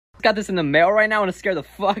Got this in the mail right now and it scared the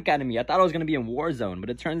fuck out of me. I thought I was gonna be in Warzone,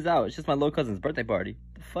 but it turns out it's just my little cousin's birthday party.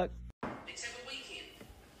 The fuck? Except a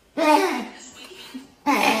weekend.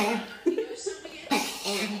 This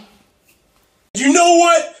weekend. You know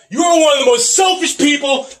what? You are one of the most selfish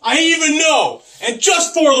people I even know. And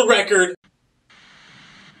just for the record.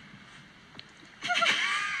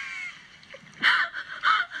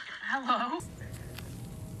 Hello.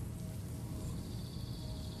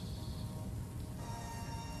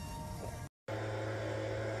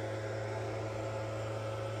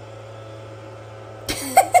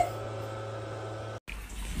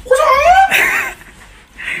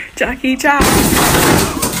 Jackie Chan.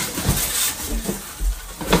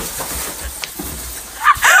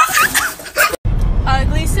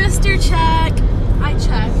 Ugly sister check. I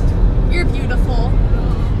checked. You're beautiful.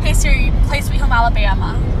 Hey Siri, play Sweet Home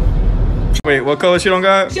Alabama. Wait, what color she don't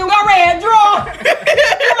got? She don't got red, draw!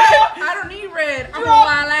 I don't need red. I'm gonna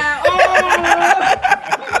wild out.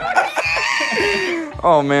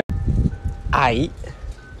 Oh man. Aight.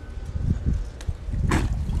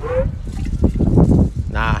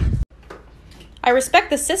 Nah. I respect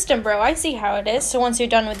the system, bro. I see how it is. So once you're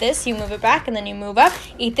done with this, you move it back and then you move up.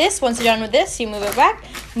 Eat this. Once you're done with this, you move it back.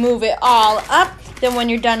 Move it all up. Then when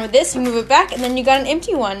you're done with this, you move it back and then you got an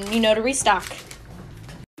empty one. You know to restock.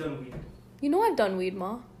 You know I've done weed,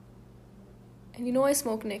 Ma. And you know I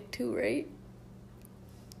smoke Nick too, right?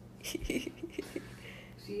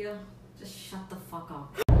 Gia, just shut the fuck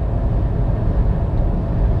up.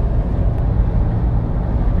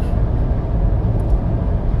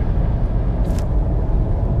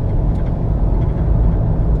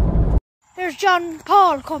 There's John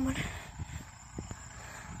Paul coming.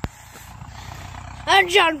 And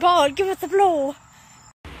John Paul, give it the blow.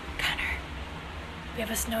 Connor, we have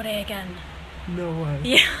a snow day again. No way.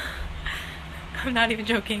 Yeah. I'm not even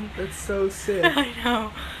joking. That's so sick. I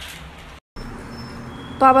know.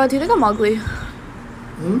 Baba, do you think I'm ugly?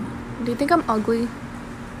 Hmm? Do you think I'm ugly?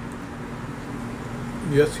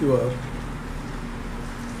 Yes, you are.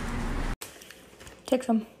 Take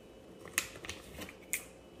some.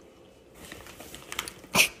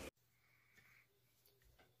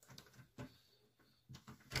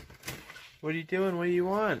 What are you doing? What do you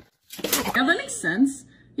want? Yeah, that makes sense.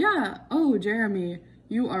 Yeah. Oh, Jeremy,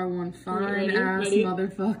 you are one fine-ass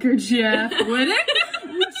motherfucker, Jeff. Would it?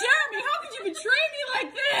 Jeremy, how could you betray me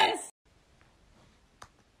like this?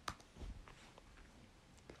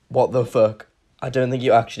 What the fuck? I don't think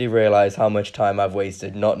you actually realize how much time I've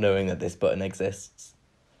wasted not knowing that this button exists.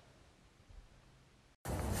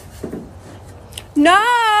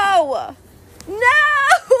 No! No!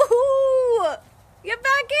 Get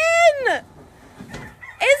back in!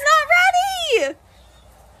 It's not ready!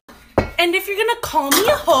 And if you're gonna call me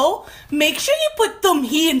a hoe, make sure you put the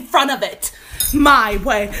he in front of it. My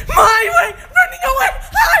way, running away,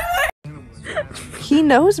 highway! He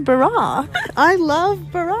knows Barack. I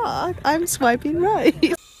love Barack. I'm swiping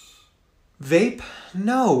right. Vape?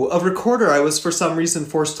 No, a recorder I was for some reason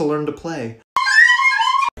forced to learn to play.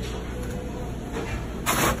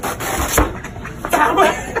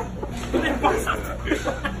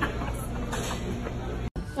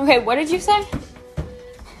 Okay, what did you say?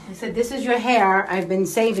 I said, this is your hair. I've been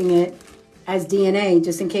saving it as DNA,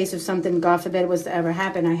 just in case if something, God forbid, was to ever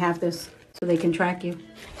happen. I have this so they can track you.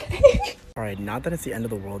 Alright, not that it's the end of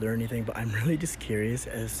the world or anything, but I'm really just curious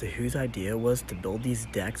as to whose idea it was to build these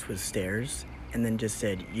decks with stairs and then just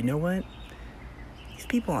said, you know what? These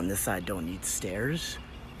people on this side don't need stairs.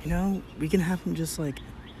 You know, we can have them just like...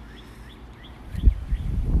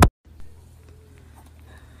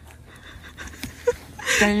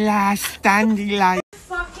 The last standing light.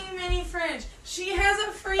 Fucking mini fridge. She has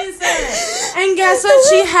a freezer. And guess what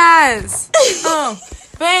she has? Oh,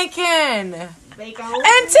 bacon.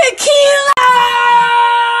 And tequila!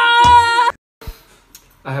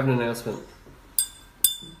 I have an announcement.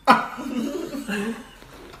 I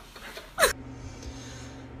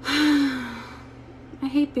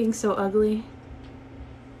hate being so ugly.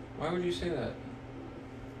 Why would you say that?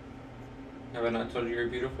 Have I not told you you're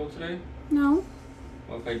beautiful today? No.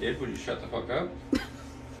 Well, if I did, would you shut the fuck up?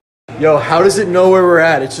 Yo, how does it know where we're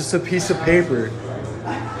at? It's just a piece of paper.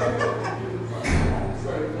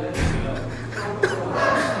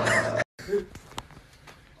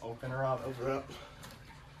 Open her up, open her up.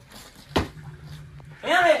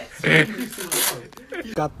 Damn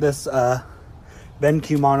it! Got this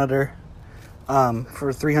BenQ monitor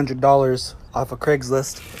for $300 off of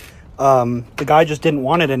Craigslist. The guy just didn't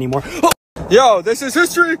want it anymore. Yo, this is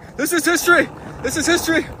history! This is history! This is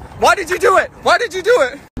history! Why did you do it? Why did you do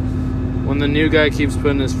it? When the new guy keeps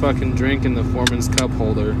putting his fucking drink in the foreman's cup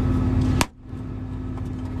holder.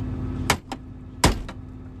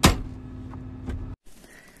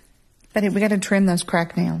 Betty, we gotta trim those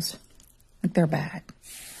cracked nails. Like they're bad.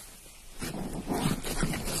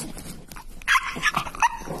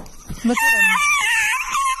 Look at them.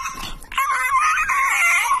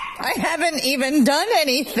 I haven't even done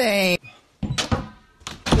anything.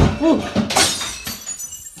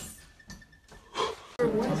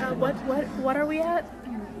 What are we at?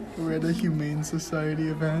 We're at a Humane Society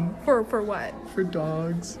event. For what? For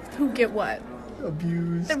dogs. Who get what?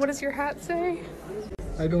 Abused. And what does your hat say?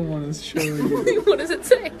 I don't want to show you. What does it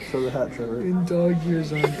say? Show the hat, Trevor. In dog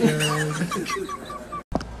years on bed.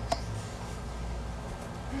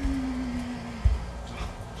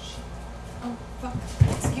 Oh, fuck.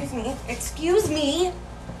 Excuse me. Excuse me.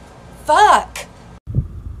 Fuck.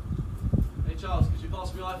 Hey, Charles, could you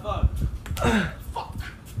pass me my phone? Fuck.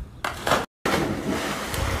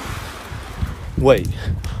 Wait.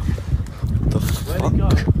 The fuck? Where'd it go? I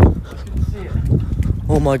couldn't see it.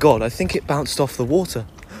 Oh my god, I think it bounced off the water.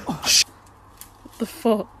 Oh, shit. What the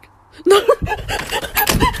fuck? No!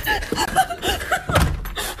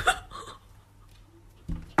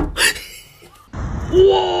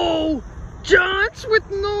 Whoa! Johns with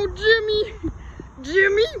no Jimmy!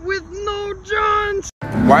 Jimmy with no Johns!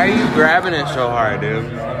 Why are you grabbing it so hard,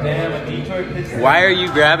 dude? Why are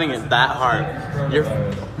you grabbing it that hard?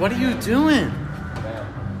 What are you doing?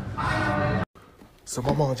 So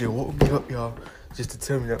my mom just woke me up, y'all, just to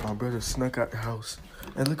tell me that my brother snuck out the house.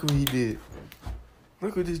 And look what he did.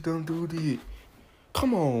 Look what this dumb dude did.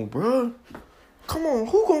 Come on, bruh. Come on,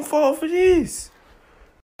 who gonna fall for this?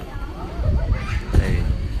 Hey,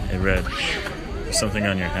 Red. There's something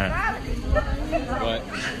on your hat. What?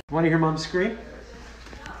 Want to hear Mom scream?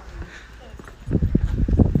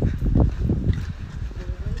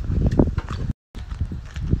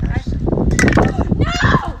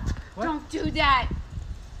 No! Don't do that.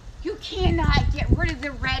 You cannot get rid of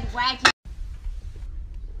the red wagon.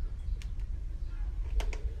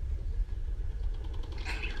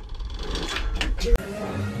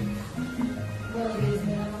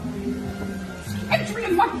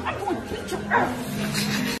 Adrian, I'm going to beat your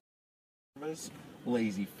ass.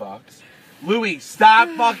 Lazy fucks. Louis, stop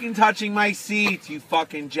fucking touching my seat, you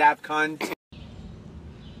fucking Jap cunt.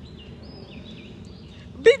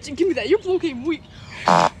 Bitch, give me that. Your flow came weak.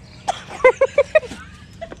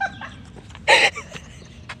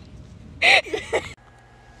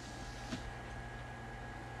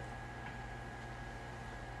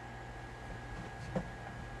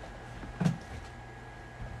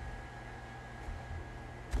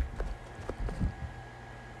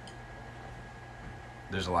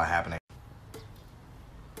 There's a lot happening.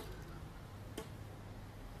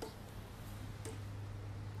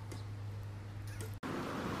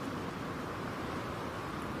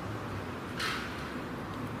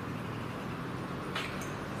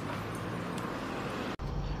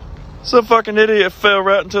 Some fucking idiot fell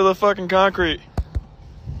right into the fucking concrete.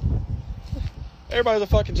 Everybody's a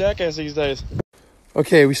fucking jackass these days.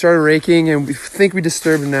 Okay, we started raking and we think we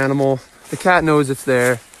disturbed an animal. The cat knows it's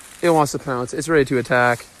there. It wants to pounce. It's ready to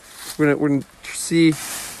attack. We're gonna see.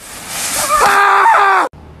 Ah!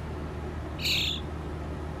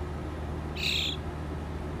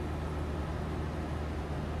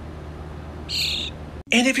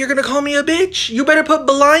 And if you're gonna call me a bitch, you better put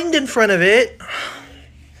blind in front of it.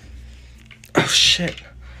 Oh shit.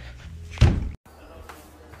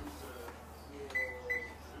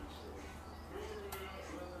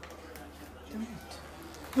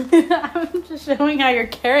 I'm just showing how you're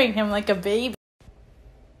carrying him like a baby.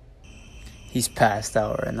 He's passed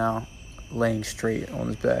out right now, laying straight on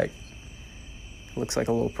his back. Looks like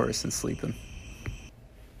a little person sleeping.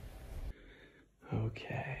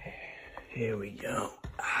 Okay, here we go.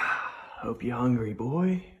 Hope you're hungry,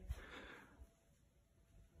 boy.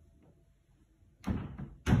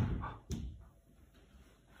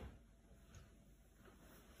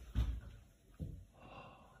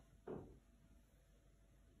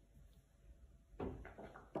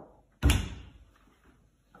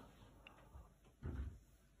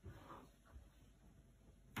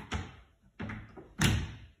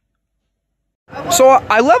 So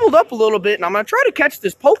I leveled up a little bit, and I'm gonna try to catch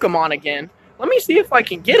this Pokemon again. Let me see if I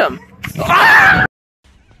can get him. Ah!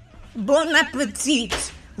 Bon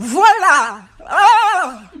appetit. Voila.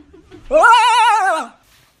 Oh. Oh.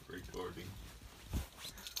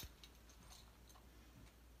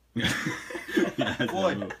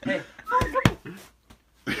 Boy, hey.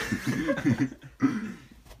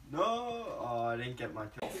 No, oh, I didn't get my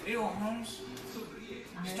kill. Feel, Holmes.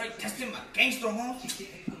 Straight testing my gangster, Holmes.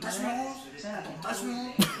 Touch me, Holmes. Touch me,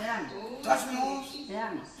 Holmes. Touch me, Holmes.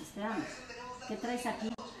 Esperamos. ¿Qué traes aquí?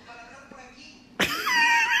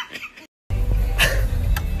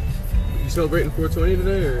 celebrating 420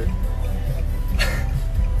 today, or?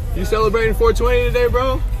 You celebrating 420 today,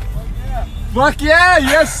 bro? Yeah. Fuck yeah!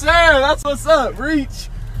 Yes, sir! That's what's up. Reach.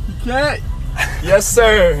 You can't. Yes,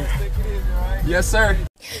 sir. Yes, sir.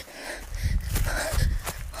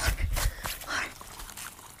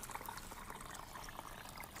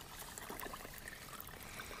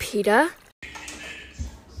 Peter?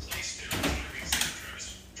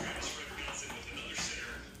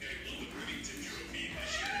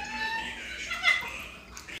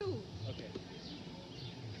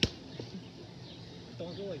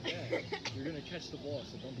 Don't go like that. You're gonna catch the ball,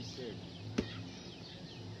 so don't be scared.